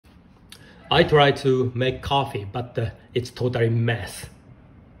I try to make coffee, but it's totally mess.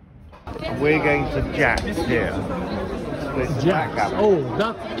 We're going to Jack's here. Jack's. Oh,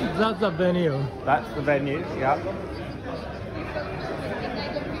 that's the venue. That's the venue, yeah.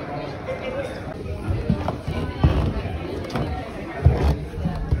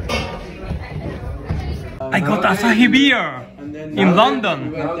 I got Asahi beer in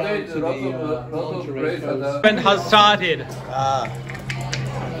London. Event has started.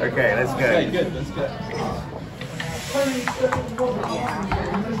 Okay, let's go. Okay, good, let's go.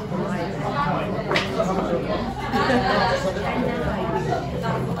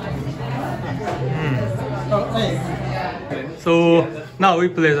 So now we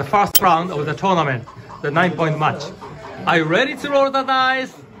play the first round of the tournament, the 9-point match. Are you ready to roll the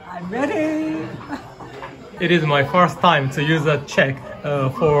dice? I'm ready. It is my first time to use a check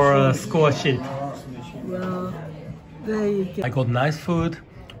for a score sheet. Well, there you go. I got nice food.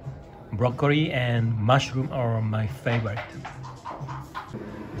 Broccoli and mushroom are my favorite.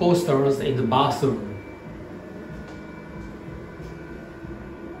 Posters in the bathroom.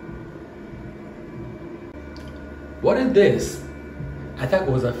 What is this? I thought it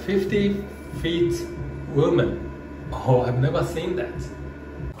was a 50-feet woman. Oh, I've never seen that.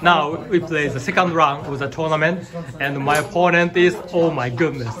 Now we play the second round of the tournament, and my opponent is, oh my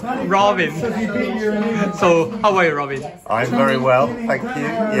goodness, Robin. So how are you, Robin? I'm very well, thank you.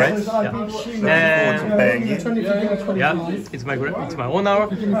 Yes. Yeah. Looking forward to playing you. Yeah, it's my honor.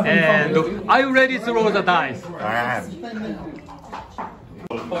 And are you ready to roll the dice? I am.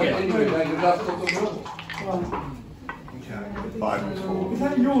 Okay. 5 and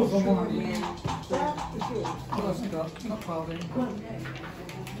 4.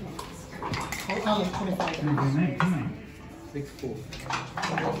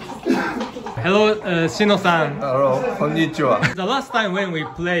 Hello, Shino-san. Hello, konnichiwa. The last time when we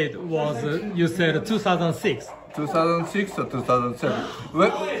played was, you said 2006. 2006 or 2007.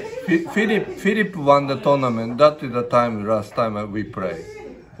 Well, Philip won the tournament. That is the time, last time we played.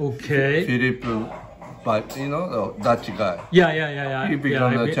 Okay. Philip, but you know, the Dutch guy. Yeah. He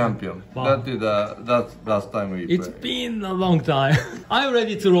became the champion. Wow. That's last time we played. It's been a long time. Are you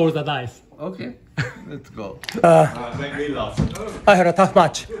ready to roll the dice? Okay, let's go. I had a tough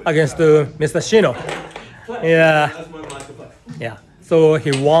match against Mr. Shino. Yeah. So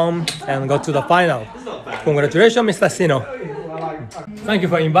he won and got to the final. Congratulations, Mr. Shino. Thank you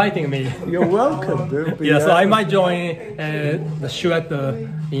for inviting me. You're welcome. Yeah, so I might join the show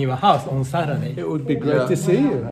in your house on Saturday. It would be great to see you.